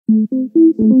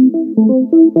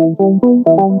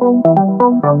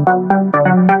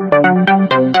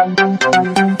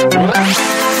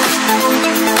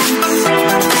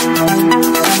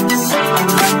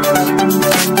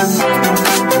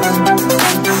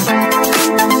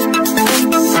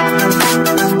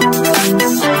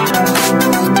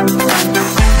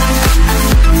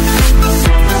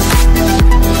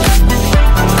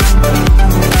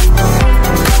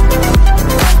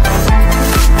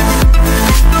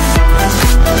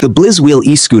The Blizzhe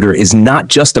e-scooter is not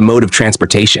just a mode of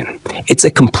transportation. It's a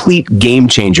complete game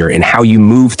changer in how you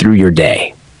move through your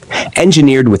day.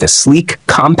 Engineered with a sleek,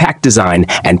 compact design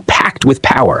and packed with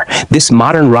power, this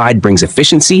modern ride brings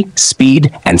efficiency,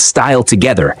 speed, and style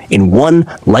together in one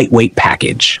lightweight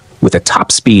package. With a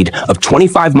top speed of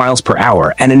 25 miles per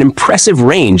hour and an impressive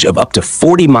range of up to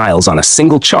 40 miles on a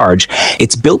single charge,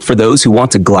 it's built for those who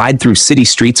want to glide through city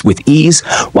streets with ease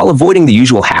while avoiding the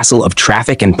usual hassle of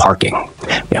traffic and parking.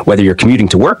 Whether you're commuting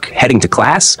to work, heading to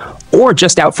class, or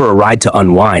just out for a ride to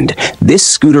unwind, this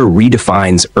scooter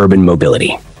redefines urban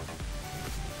mobility.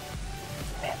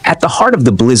 At the heart of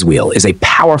the Blizzhe is a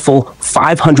powerful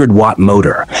 500-watt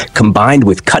motor combined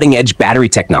with cutting-edge battery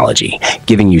technology,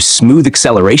 giving you smooth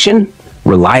acceleration,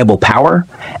 reliable power,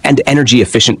 and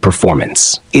energy-efficient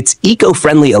performance. Its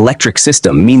eco-friendly electric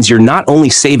system means you're not only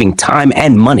saving time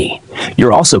and money,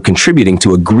 you're also contributing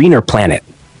to a greener planet.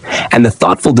 And the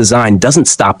thoughtful design doesn't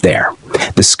stop there.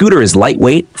 The scooter is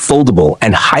lightweight, foldable,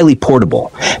 and highly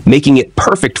portable, making it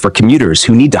perfect for commuters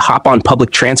who need to hop on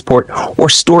public transport or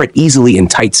store it easily in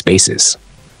tight spaces.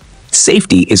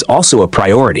 Safety is also a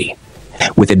priority,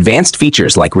 with advanced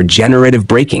features like regenerative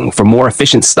braking for more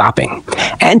efficient stopping,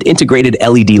 and integrated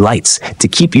LED lights to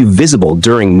keep you visible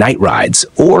during night rides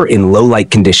or in low-light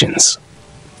conditions.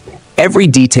 Every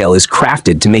detail is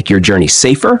crafted to make your journey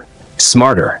safer,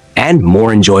 smarter, and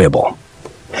more enjoyable.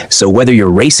 So whether you're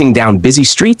racing down busy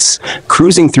streets,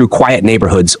 cruising through quiet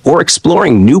neighborhoods, or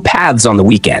exploring new paths on the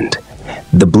weekend,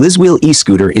 the Blizzhe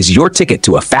e-scooter is your ticket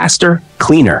to a faster,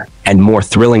 cleaner, and more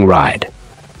thrilling ride.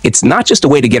 It's not just a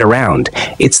way to get around,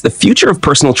 it's the future of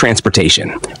personal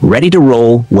transportation, ready to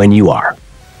roll when you are.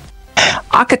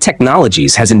 Akka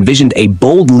Technologies has envisioned a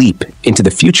bold leap into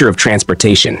the future of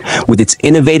transportation with its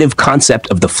innovative concept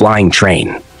of the flying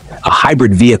train, a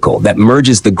hybrid vehicle that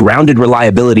merges the grounded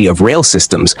reliability of rail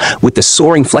systems with the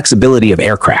soaring flexibility of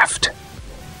aircraft.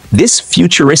 This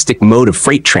futuristic mode of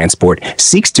freight transport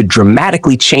seeks to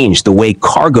dramatically change the way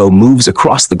cargo moves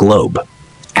across the globe.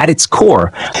 At its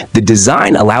core, the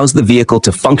design allows the vehicle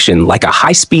to function like a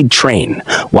high-speed train,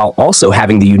 while also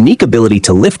having the unique ability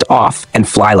to lift off and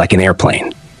fly like an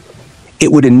airplane.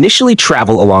 It would initially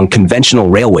travel along conventional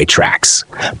railway tracks,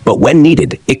 but when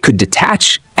needed, it could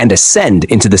detach and ascend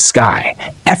into the sky,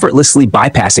 effortlessly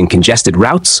bypassing congested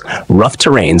routes, rough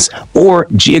terrains, or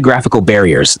geographical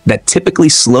barriers that typically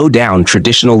slow down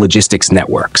traditional logistics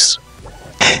networks.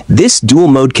 This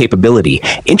dual-mode capability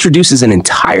introduces an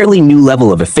entirely new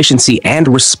level of efficiency and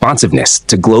responsiveness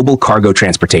to global cargo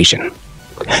transportation.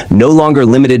 No longer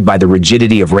limited by the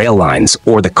rigidity of rail lines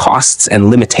or the costs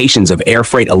and limitations of air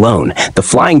freight alone, the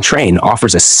flying train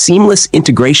offers a seamless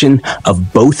integration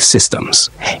of both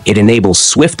systems. It enables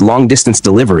swift long-distance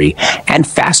delivery and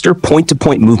faster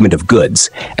point-to-point movement of goods,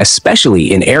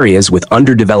 especially in areas with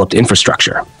underdeveloped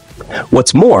infrastructure.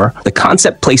 What's more, the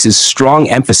concept places strong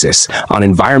emphasis on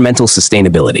environmental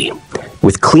sustainability.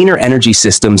 With cleaner energy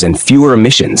systems and fewer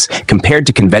emissions compared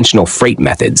to conventional freight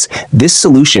methods, this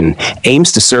solution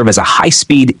aims to serve as a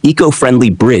high-speed,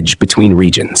 eco-friendly bridge between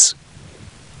regions.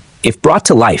 If brought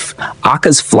to life,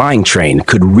 Akka's flying train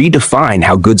could redefine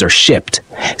how goods are shipped,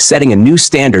 setting a new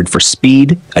standard for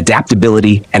speed,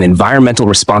 adaptability, and environmental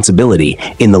responsibility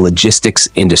in the logistics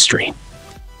industry.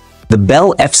 The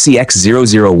Bell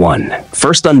FCX-001,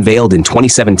 first unveiled in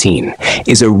 2017,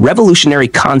 is a revolutionary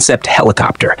concept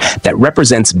helicopter that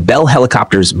represents Bell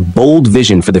Helicopter's bold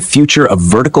vision for the future of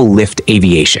vertical lift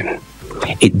aviation.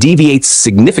 It deviates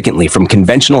significantly from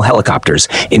conventional helicopters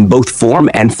in both form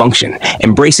and function,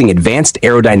 embracing advanced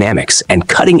aerodynamics and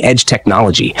cutting-edge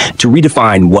technology to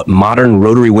redefine what modern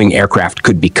rotary wing aircraft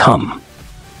could become.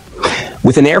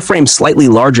 With an airframe slightly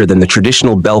larger than the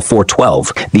traditional Bell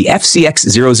 412, the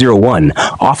FCX-001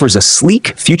 offers a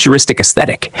sleek, futuristic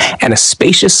aesthetic and a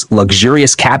spacious,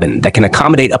 luxurious cabin that can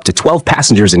accommodate up to 12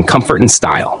 passengers in comfort and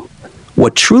style.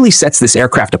 What truly sets this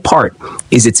aircraft apart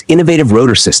is its innovative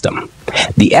rotor system.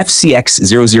 The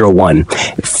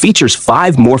FCX-001 features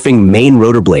 5 morphing main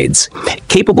rotor blades,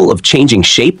 capable of changing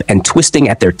shape and twisting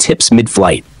at their tips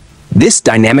mid-flight. This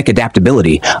dynamic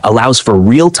adaptability allows for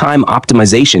real-time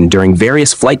optimization during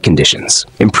various flight conditions,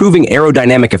 improving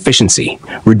aerodynamic efficiency,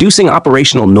 reducing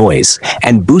operational noise,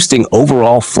 and boosting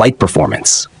overall flight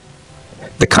performance.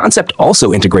 The concept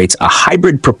also integrates a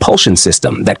hybrid propulsion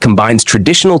system that combines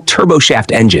traditional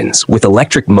turboshaft engines with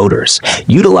electric motors,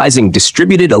 utilizing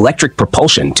distributed electric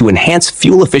propulsion to enhance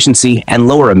fuel efficiency and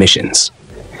lower emissions.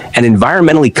 An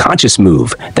environmentally conscious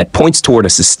move that points toward a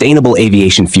sustainable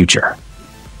aviation future.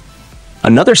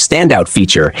 Another standout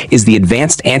feature is the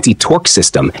advanced anti-torque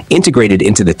system integrated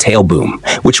into the tail boom,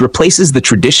 which replaces the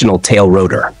traditional tail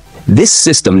rotor. This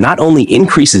system not only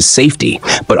increases safety,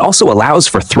 but also allows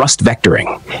for thrust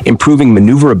vectoring, improving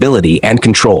maneuverability and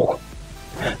control.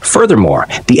 Furthermore,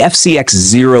 the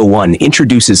FCX-01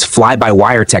 introduces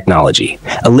fly-by-wire technology,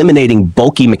 eliminating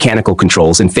bulky mechanical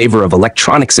controls in favor of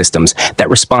electronic systems that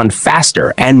respond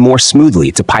faster and more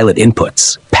smoothly to pilot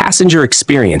inputs. Passenger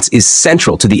experience is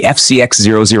central to the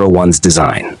FCX-001's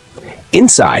design.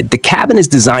 Inside, the cabin is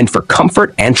designed for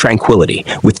comfort and tranquility,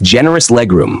 with generous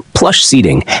legroom, plush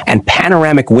seating, and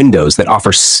panoramic windows that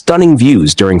offer stunning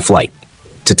views during flight.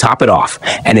 To top it off,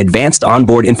 an advanced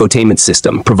onboard infotainment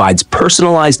system provides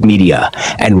personalized media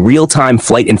and real-time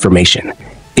flight information,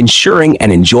 ensuring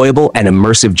an enjoyable and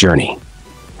immersive journey.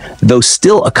 Though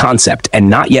still a concept and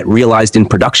not yet realized in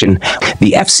production,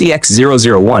 the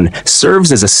FCX-001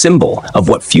 serves as a symbol of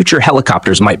what future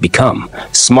helicopters might become: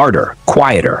 smarter,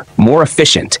 quieter, more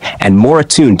efficient, and more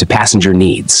attuned to passenger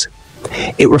needs.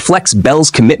 It reflects Bell's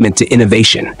commitment to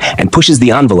innovation and pushes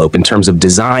the envelope in terms of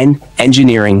design,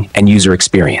 engineering, and user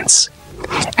experience.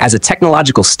 As a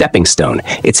technological stepping stone,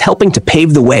 it's helping to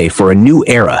pave the way for a new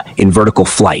era in vertical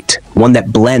flight, one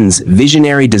that blends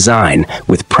visionary design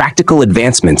with practical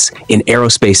advancements in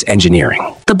aerospace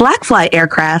engineering. The Blackfly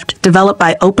aircraft, developed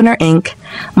by Opener Inc.,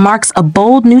 marks a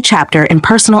bold new chapter in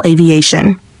personal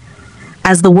aviation.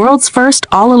 As the world's first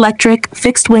all-electric,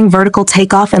 fixed-wing vertical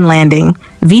takeoff and landing,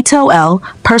 VTOL,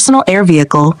 personal air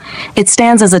vehicle, it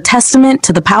stands as a testament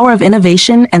to the power of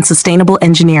innovation and sustainable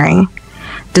engineering.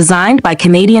 Designed by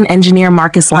Canadian engineer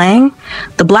Marcus Lang,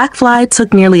 the Blackfly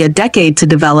took nearly a decade to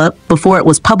develop before it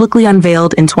was publicly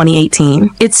unveiled in 2018.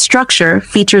 Its structure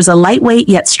features a lightweight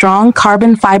yet strong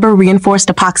carbon fiber reinforced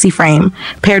epoxy frame,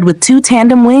 paired with 2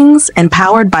 tandem wings and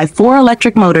powered by 4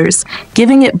 electric motors,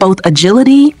 giving it both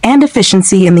agility and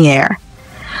efficiency in the air.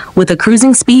 With a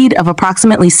cruising speed of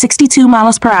approximately 62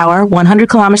 miles per hour, 100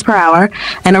 kilometers per hour,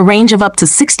 and a range of up to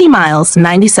 60 miles,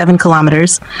 97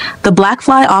 kilometers, the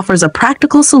Blackfly offers a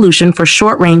practical solution for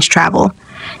short-range travel.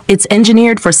 It's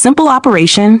engineered for simple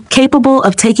operation, capable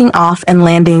of taking off and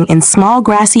landing in small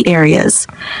grassy areas,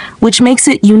 which makes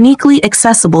it uniquely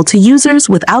accessible to users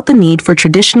without the need for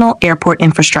traditional airport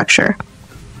infrastructure.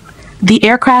 The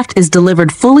aircraft is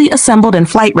delivered fully assembled and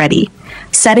flight-ready,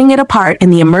 setting it apart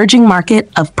in the emerging market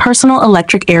of personal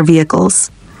electric air vehicles.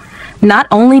 Not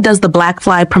only does the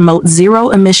Blackfly promote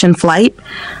zero-emission flight,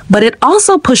 but it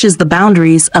also pushes the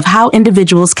boundaries of how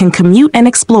individuals can commute and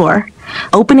explore,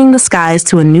 opening the skies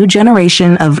to a new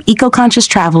generation of eco-conscious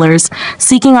travelers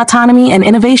seeking autonomy and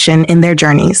innovation in their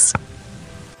journeys.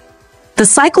 The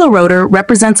Cycllo Rotor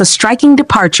represents a striking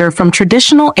departure from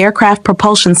traditional aircraft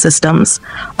propulsion systems,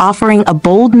 offering a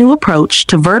bold new approach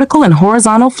to vertical and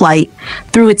horizontal flight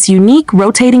through its unique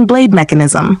rotating blade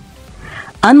mechanism.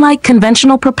 Unlike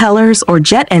conventional propellers or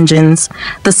jet engines,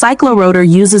 the Cycllo Rotor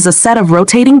uses a set of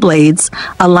rotating blades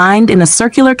aligned in a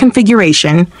circular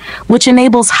configuration, which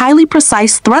enables highly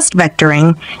precise thrust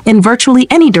vectoring in virtually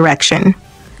any direction.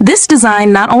 This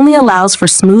design not only allows for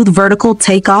smooth vertical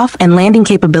takeoff and landing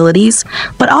capabilities,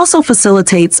 but also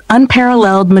facilitates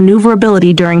unparalleled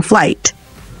maneuverability during flight.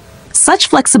 Such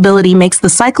flexibility makes the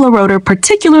Cycllo Rotor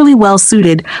particularly well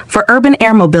suited for urban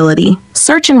air mobility,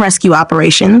 search and rescue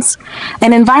operations,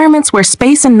 and environments where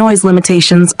space and noise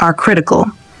limitations are critical.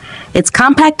 Its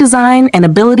compact design and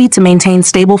ability to maintain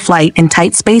stable flight in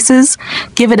tight spaces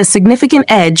give it a significant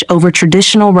edge over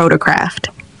traditional rotorcraft.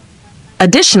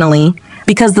 Additionally,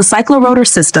 because the Cycllo Rotor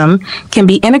system can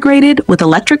be integrated with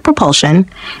electric propulsion,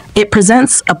 it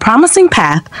presents a promising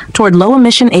path toward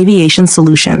low-emission aviation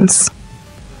solutions.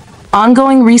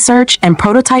 Ongoing research and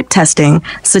prototype testing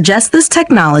suggest this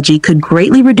technology could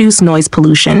greatly reduce noise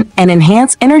pollution and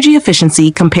enhance energy efficiency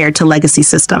compared to legacy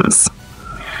systems.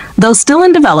 Though still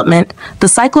in development, the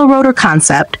Cycllo Rotor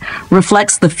concept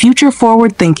reflects the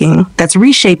future-forward thinking that's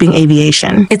reshaping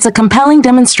aviation. It's a compelling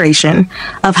demonstration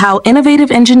of how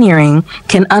innovative engineering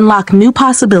can unlock new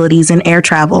possibilities in air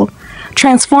travel,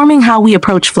 transforming how we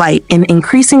approach flight in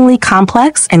increasingly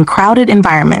complex and crowded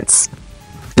environments.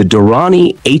 The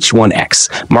Diri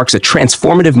H1X marks a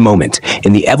transformative moment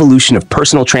in the evolution of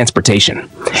personal transportation,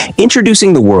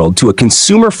 introducing the world to a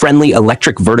consumer-friendly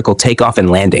electric vertical takeoff and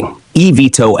landing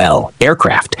 (eVTOL)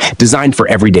 aircraft designed for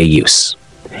everyday use.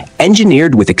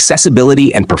 Engineered with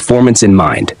accessibility and performance in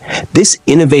mind, this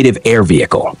innovative air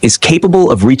vehicle is capable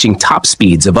of reaching top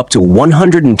speeds of up to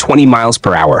 120 miles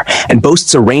per hour and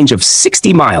boasts a range of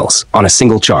 60 miles on a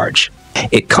single charge.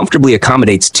 It comfortably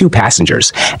accommodates 2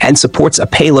 passengers and supports a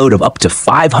payload of up to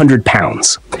 500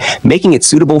 pounds, making it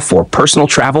suitable for personal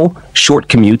travel, short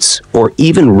commutes, or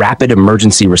even rapid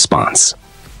emergency response.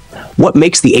 What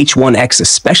makes the H1X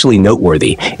especially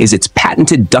noteworthy is its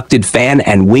patented ducted fan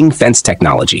and wing fence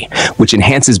technology, which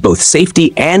enhances both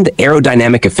safety and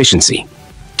aerodynamic efficiency,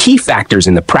 key factors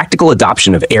in the practical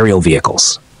adoption of aerial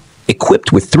vehicles.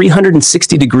 Equipped with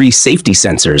 360-degree safety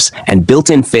sensors and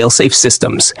built-in fail-safe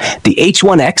systems, the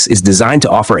H1X is designed to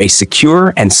offer a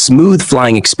secure and smooth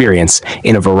flying experience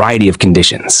in a variety of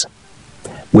conditions.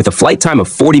 With a flight time of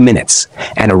 40 minutes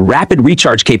and a rapid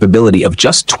recharge capability of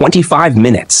just 25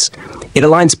 minutes, it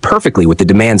aligns perfectly with the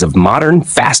demands of modern,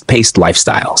 fast-paced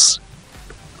lifestyles.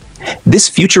 This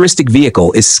futuristic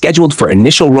vehicle is scheduled for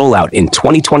initial rollout in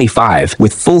 2025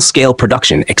 with full-scale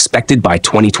production expected by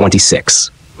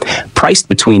 2026. Priced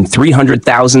between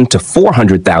 $300,000 to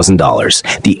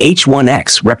 $400,000, the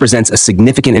H1X represents a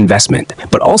significant investment,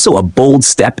 but also a bold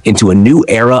step into a new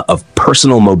era of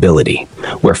personal mobility,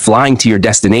 where flying to your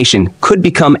destination could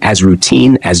become as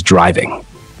routine as driving.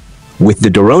 With the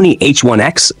Diri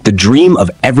H1X, the dream of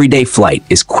everyday flight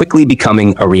is quickly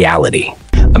becoming a reality.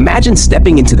 Imagine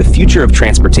stepping into the future of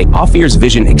transportation. Offier's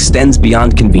vision extends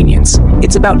beyond convenience.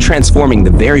 It's about transforming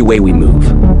the very way we move.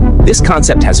 This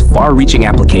concept has far-reaching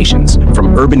applications,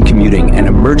 from urban commuting and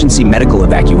emergency medical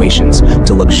evacuations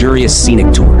to luxurious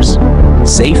scenic tours.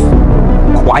 Safe,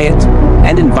 quiet,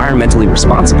 and environmentally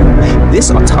responsible,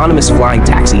 this autonomous flying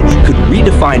taxi could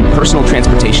redefine personal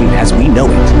transportation as we know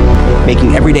it,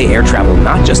 making everyday air travel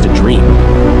not just a dream,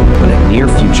 but a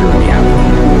near-future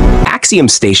reality. Axiom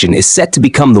Station is set to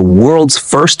become the world's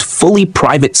first fully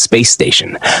private space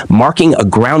station, marking a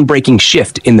groundbreaking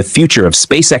shift in the future of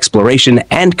space exploration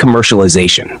and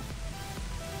commercialization.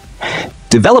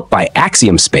 Developed by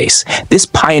Axiom Space, this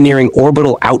pioneering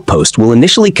orbital outpost will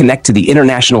initially connect to the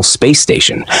International Space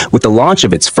Station, with the launch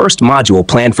of its first module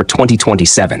planned for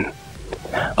 2027.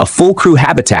 A full crew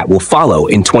habitat will follow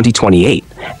in 2028,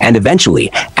 and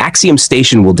eventually, Axiom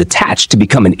Station will detach to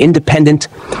become an independent,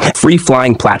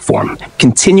 free-flying platform,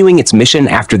 continuing its mission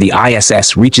after the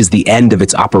ISS reaches the end of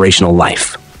its operational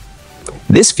life.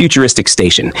 This futuristic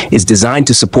station is designed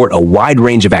to support a wide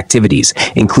range of activities,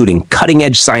 including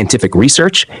cutting-edge scientific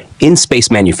research, in-space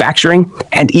manufacturing,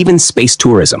 and even space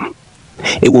tourism.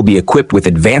 It will be equipped with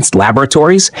advanced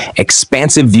laboratories,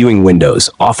 expansive viewing windows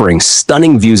offering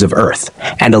stunning views of Earth,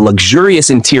 and a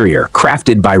luxurious interior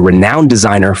crafted by renowned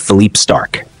designer Philippe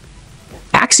Starck.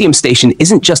 Axiom Station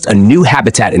isn't just a new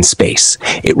habitat in space.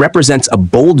 It represents a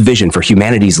bold vision for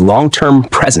humanity's long-term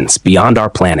presence beyond our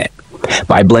planet.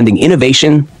 By blending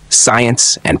innovation,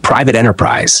 science, and private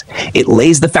enterprise, it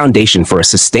lays the foundation for a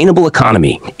sustainable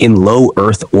economy in low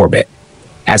Earth orbit.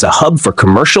 As a hub for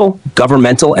commercial,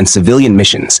 governmental, and civilian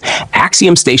missions,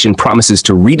 Axiom Station promises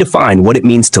to redefine what it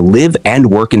means to live and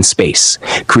work in space,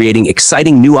 creating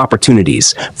exciting new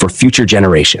opportunities for future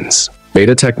generations.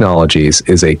 Beta Technologies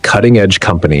is a cutting-edge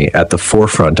company at the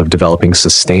forefront of developing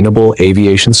sustainable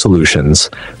aviation solutions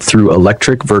through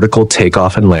electric vertical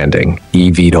takeoff and landing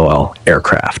 (eVTOL)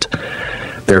 aircraft.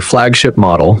 Their flagship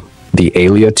model, the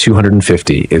Alia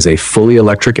 250, is a fully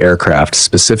electric aircraft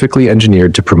specifically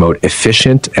engineered to promote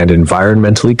efficient and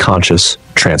environmentally conscious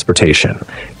transportation.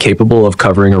 Capable of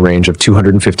covering a range of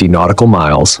 250 nautical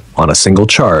miles on a single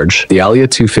charge, the Alia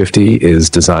 250 is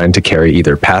designed to carry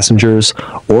either passengers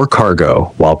or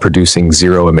cargo while producing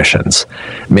zero emissions,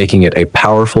 making it a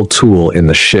powerful tool in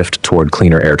the shift toward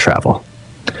cleaner air travel.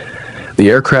 The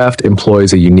aircraft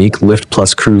employs a unique lift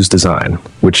plus cruise design,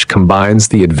 which combines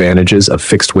the advantages of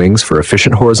fixed wings for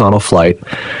efficient horizontal flight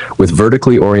with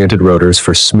vertically oriented rotors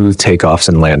for smooth takeoffs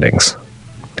and landings.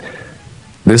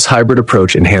 This hybrid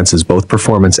approach enhances both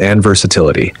performance and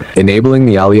versatility, enabling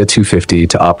the Alia 250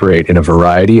 to operate in a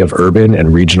variety of urban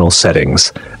and regional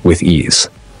settings with ease.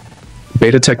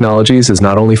 Beta Technologies is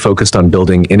not only focused on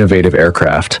building innovative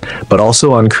aircraft, but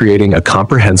also on creating a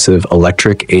comprehensive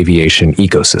electric aviation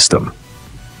ecosystem.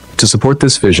 To support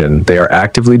this vision, they are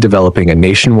actively developing a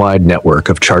nationwide network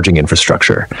of charging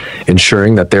infrastructure,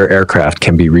 ensuring that their aircraft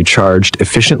can be recharged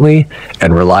efficiently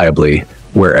and reliably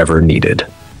wherever needed.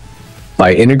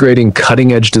 By integrating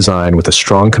cutting-edge design with a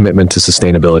strong commitment to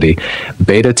sustainability,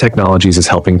 Beta Technologies is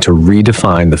helping to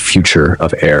redefine the future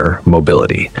of air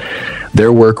mobility.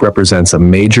 Their work represents a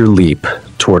major leap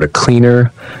toward a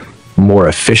cleaner, more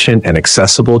efficient and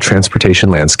accessible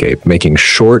transportation landscape, making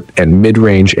short and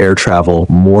mid-range air travel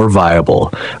more viable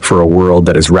for a world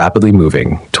that is rapidly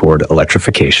moving toward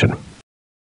electrification.